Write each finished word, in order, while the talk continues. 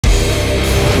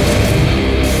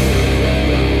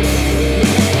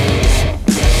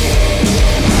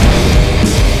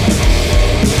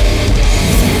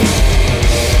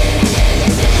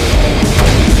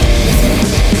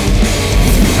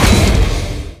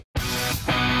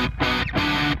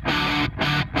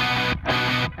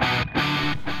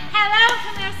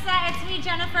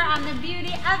on the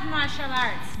beauty of martial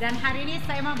arts. Dan hari ini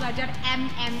saya mau belajar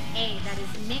MMA, that is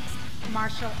Mixed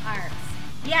Martial Arts.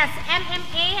 Yes,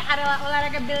 MMA adalah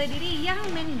olahraga bela diri yang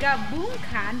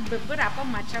menggabungkan beberapa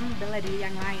macam bela diri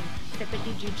yang lain, seperti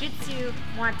Jiu-Jitsu,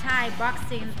 Muay Thai,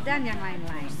 boxing, dan yang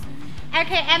lain-lain.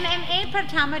 Oke, MMA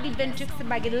pertama dibentuk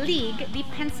sebagai league di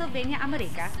Pennsylvania,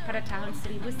 Amerika pada tahun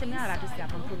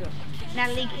 1980. Nah,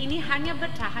 league ini hanya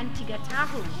bertahan 3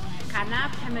 tahun karena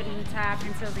pemerintah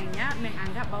Pennsylvania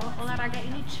menganggap bahwa olahraga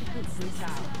ini cukup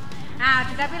brutal. Nah,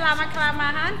 tetapi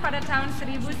lama-kelamaan pada tahun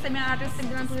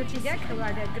 1993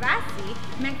 keluarga Gracie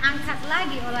mengangkat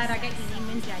lagi olahraga ini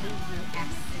menjadi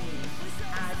UFC.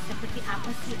 Seperti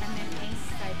apa sih MMA?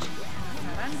 Saya cukup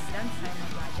penasaran dan saya mau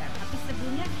belajar. Tapi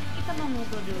sebelumnya kita mau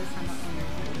ngobrol dulu sama owner.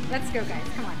 Let's go guys,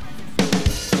 come on.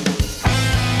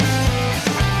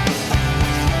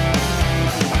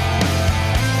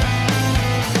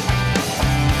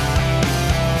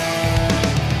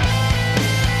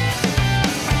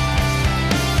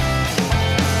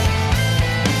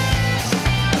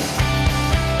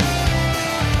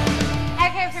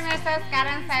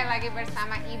 Sekarang saya lagi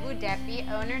bersama Ibu Devi,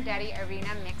 owner dari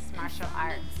Arena Mixed Martial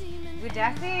Arts. Bu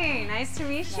Devi, nice to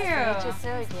meet you. Nice to meet you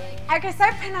too, Jay. Oke,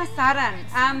 saya penasaran.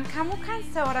 Kamu kan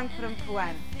seorang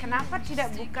perempuan. Kenapa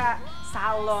tidak buka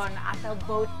salon atau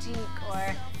boutique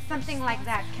or something like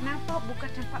that? Kenapa buka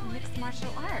tempat Mixed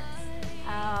Martial Arts?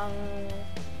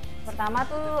 Pertama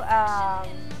tuh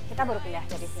kita baru pindah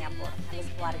dari Singapura, kami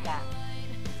sekeluarga.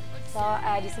 So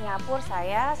di Singapura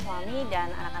saya, suami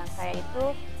dan anak-anak saya itu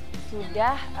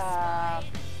sudah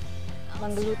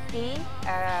menggeluti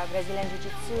Brazilian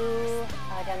Jiu-Jitsu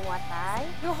dan Muay Thai.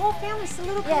 Your whole family,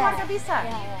 seluruh keluarga bisa?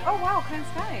 Yeah. Oh wow, keren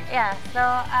sekali. Ya, so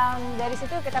dari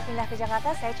situ kita pindah ke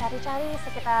Jakarta, saya cari-cari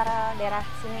sekitar daerah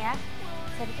sini ya.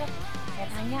 Saya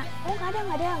tanya, oh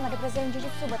nggak ada Brazilian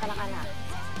Jiu-Jitsu buat anak-anak.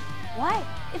 Why?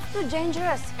 It's too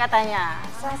dangerous katanya.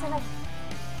 So I said like,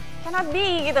 cannot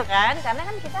be gitu kan, karena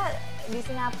kan kita di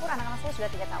Singapura anak-anak saya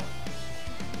sudah 3 tahun.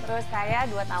 Terus saya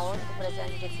 2 tahun untuk Brazilian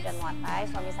Jiu-Jitsu dan Muay Thai,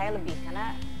 suami saya lebih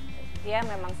karena dia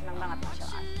memang senang banget martial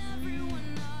arts.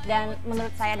 Dan menurut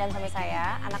saya dan suami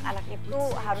saya, anak-anak itu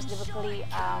harus dibekali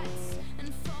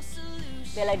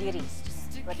bela diri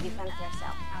buat defend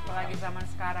yourself. Apalagi zaman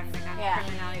sekarang dengan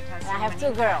kriminalitas. I have 2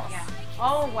 girls.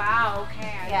 Oh wow,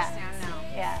 okay, I understand now.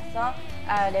 So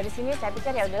dari sini saya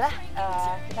pikir ya udahlah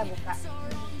kita buka,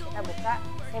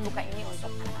 saya buka ini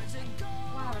untuk anak-anak saya.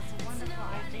 Wow, that's a wonderful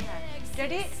idea.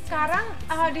 Jadi sekarang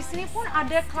di sini pun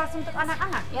ada kelas untuk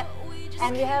anak-anak? Yep,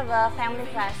 and we have a family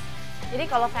class. Jadi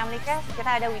kalau family class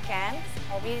kita ada weekend,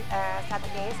 every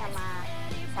Saturday sama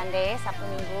Sunday, Sabtu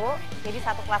Minggu. Jadi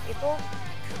satu kelas itu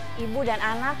ibu dan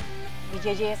anak di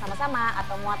JJ sama-sama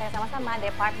atau Muay Thai sama-sama,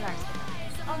 they partners.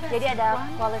 Oh, jadi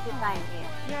ada quality time.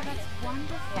 Yeah, that's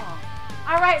wonderful.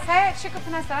 Alright, saya cukup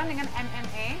penasaran dengan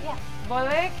MMA.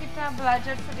 Boleh kita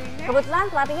belajar sedikit?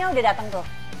 Kebetulan pelatihnya udah datang tuh.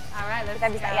 Alright, kita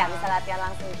bisa latihan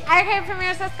langsung. Oke,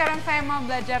 pemirsa, sekarang saya mau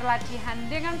belajar latihan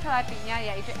dengan pelatihnya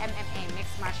yaitu MMA,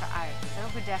 Mixed Martial Arts. So,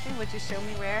 Bu Devi, would you show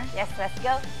me where? Yes, let's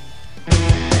go.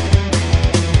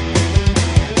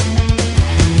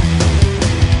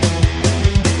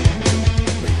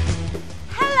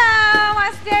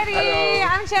 Daddy,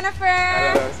 I'm Jennifer.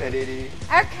 Halo, saya Dedi.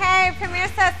 Oke,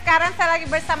 pemirsa, sekarang saya lagi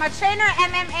bersama trainer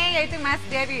MMA yaitu Mas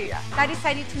Dedi. Tadi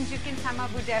saya ditunjukin sama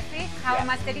Bu Devi kalau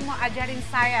Mas Dedi mau ajarin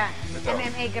saya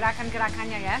MMA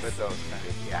gerakan-gerakannya ya. Betul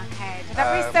sekali. Oke,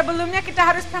 tetapi sebelumnya kita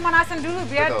harus pemanasan dulu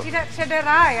biar tidak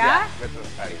cedera ya. Betul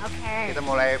sekali. Oke. Kita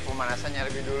mulai pemanasannya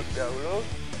lebih dahulu.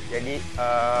 Jadi,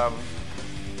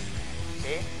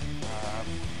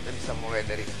 kita bisa mulai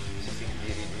dari sisi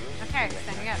kiri dulu. Oke,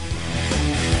 standing up.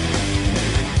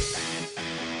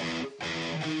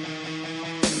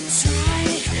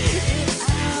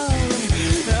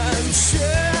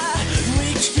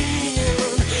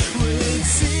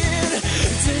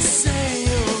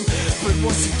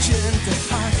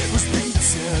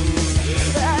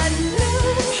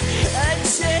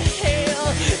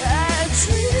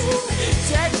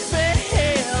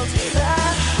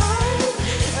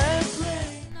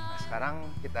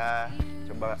 Kita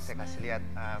coba saya kasih lihat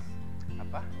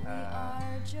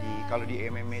kalau di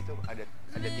MMA itu ada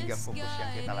 3 fokus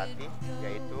yang kita latih,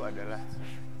 yaitu adalah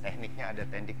tekniknya ada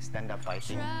teknik stand up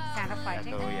fighting. Stand up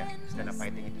fighting. Atau stand up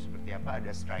fighting itu seperti apa?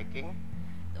 Ada striking,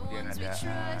 kemudian ada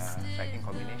striking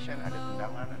combination, ada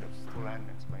tendangan, ada pukulan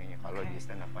dan sebagainya. Kalau di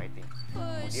stand up fighting.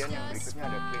 Kemudian yang berikutnya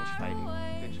ada clinch fighting.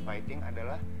 Clinch fighting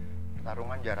adalah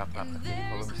pertarungan jarak rapat. Jadi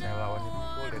kalau misalnya lawan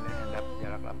dipukul dan hendak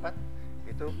jarak rapat,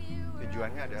 itu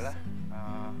tujuannya adalah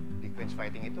di clinch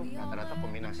fighting itu rata-rata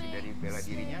kombinasi dari bela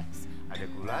dirinya, ada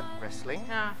gulat, wrestling,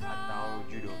 atau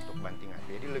judo untuk bantingan.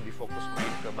 Jadi lebih fokus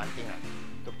main ke bantingan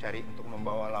untuk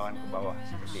membawa lawan ke bawah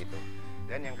seperti itu.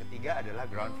 Dan yang ketiga adalah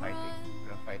ground fighting.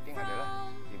 Ground fighting adalah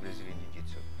di Brazilian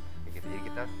Jiu-Jitsu. Jadi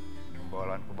kita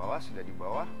membawa lawan ke bawah, sudah di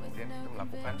bawah, kemudian kita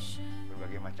melakukan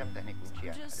berbagai macam teknik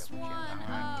kuncian. Ada kuncian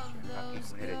tangan, kuncian kaki,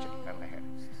 kemudian ada cekikan leher.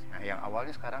 Nah, yang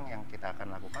awalnya sekarang yang kita akan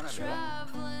lakukan adalah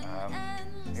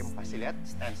saya pasti lihat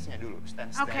stance-nya dulu.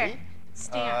 Stance dari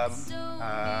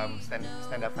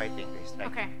stand up fighting,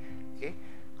 striking. Oke.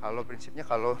 Kalau prinsipnya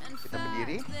kalau kita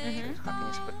berdiri,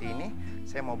 kakinya seperti ini,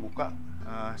 saya mau buka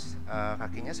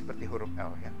kakinya seperti huruf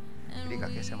L ya. Jadi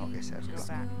kakinya saya mau geser ke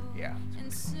belakang. Ya,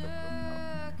 seperti huruf L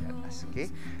di atas. Oke.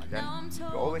 Dan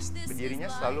you always berdirinya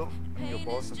selalu on your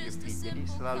balls of your feet. Jadi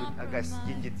selalu agak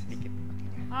jinjit sedikit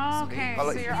kakinya. Okay,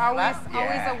 kalau so you're always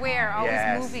aware, always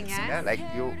moving, ya? Like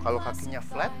you, kalau kakinya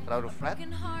flat, terlalu flat,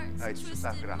 itu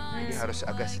susah gerak. Jadi harus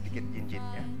agak sedikit jinjit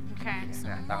ya. Okay.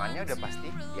 Nah, tangannya udah pasti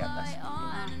di atas.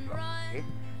 Oke.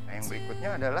 Nah, yang berikutnya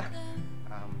adalah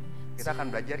kita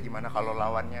akan belajar gimana kalau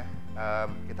lawannya.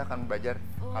 Kita akan belajar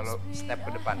kalau step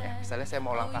ke depan ya. Misalnya saya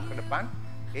mau langkah ke depan,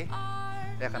 oke.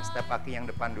 Saya akan step kaki yang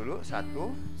depan dulu,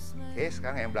 satu. Oke,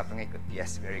 sekarang yang belakang ikut.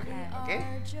 Yes, very good. Oke,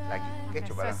 lagi. Oke,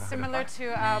 coba langkah ke depan. Similar to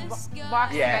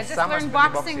boxing. Yes, I just sama learned seperti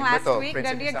boxing boxing. last Betul, week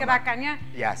dan dia sama. gerakannya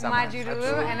Sama. maju dulu,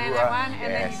 Satu, and then dua, one, and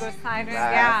then you go sideways.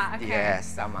 Left, Yeah, okay. Yes,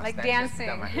 sama. Like Step, dancing.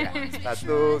 Sama, ya.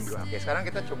 Satu, dua. Oke, sekarang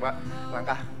kita coba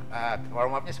langkah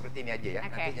warm up-nya seperti ini aja ya.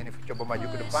 Okay. Nanti Jennifer coba maju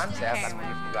ke depan, saya akan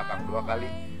mundur ke belakang 2 kali.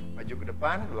 Maju ke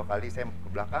depan, 2 kali saya ke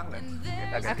belakang, dan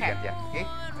kita ganti-gantian. Oke,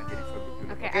 dan Jennifer dulu.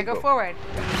 Okay, I go forward.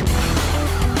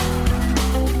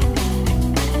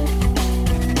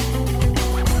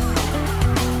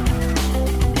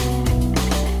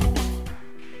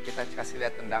 Kita kasih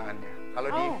lihat tendangannya. Kalau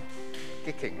di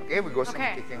kicking, we go some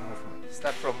kicking movement.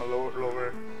 Start from a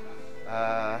lower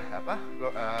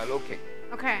low kick.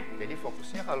 Okay. Jadi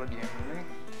fokusnya kalau di ini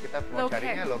kita mau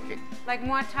carinya low kick. Like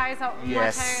Muay Thai, so Muay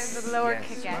Thai is the lower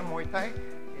kick. Cuma Muay Thai,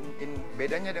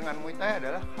 bedanya dengan Muay Thai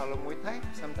adalah kalau Muay Thai,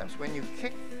 sometimes when you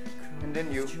kick and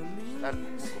then you start,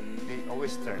 they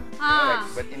always turn.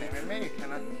 But in MMA you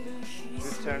cannot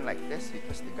turn like this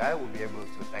because the guy will be able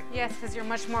to attack. Yes, because you're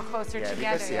much more closer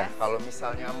together. Because kalau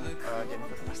misalnya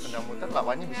Jennifer pas tendang muter,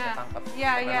 lawannya bisa tangkap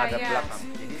karena ada belakang.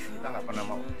 Jadi kita nggak pernah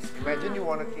mau. Imagine you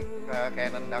wanna kick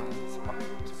kayak nendang sepak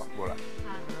bola.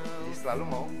 Jadi selalu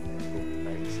mau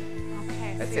kayak gitu.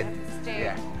 Okay, That's so it. Stay.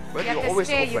 Yeah, but you you're always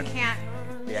stay, open. You can't.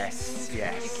 Yes.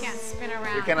 You can't spin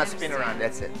around. You cannot spin around.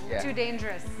 That's it. Yeah. Too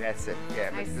dangerous. That's it.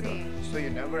 Yeah. I see. So you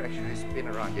never actually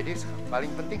spin around. Jadi paling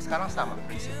penting sekarang sama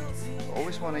prinsip. You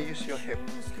always wanna use your hip.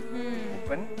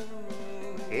 Open.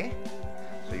 Okay.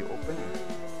 So you open.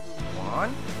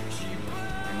 One.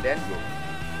 And then go.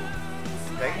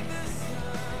 Okay.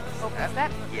 Open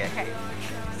step. Yeah. Okay.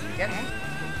 Again.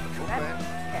 Open.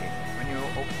 Okay. When you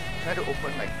try to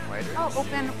open like wider. Oh,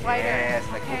 open wider. Yes,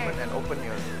 like open and open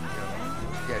your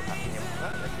kakinya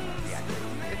buka. Yeah.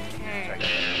 Okay.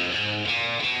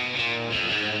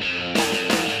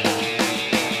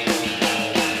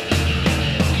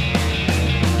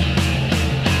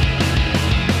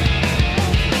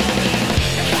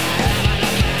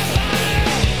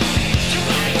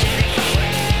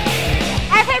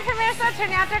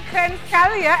 Ternyata keren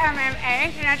sekali ya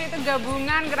MMA. Ternyata itu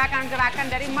gabungan gerakan-gerakan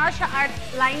dari martial arts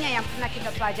lainnya yang pernah kita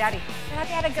pelajari.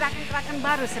 Ternyata ada gerakan-gerakan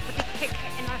baru seperti kick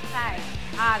and thigh.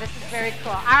 This is very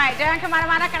cool. Alright, jangan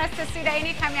kemana-mana karena sesudah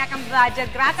ini kami akan belajar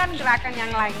gerakan-gerakan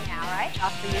yang lainnya. Alright,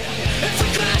 I'll see you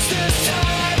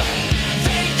soon.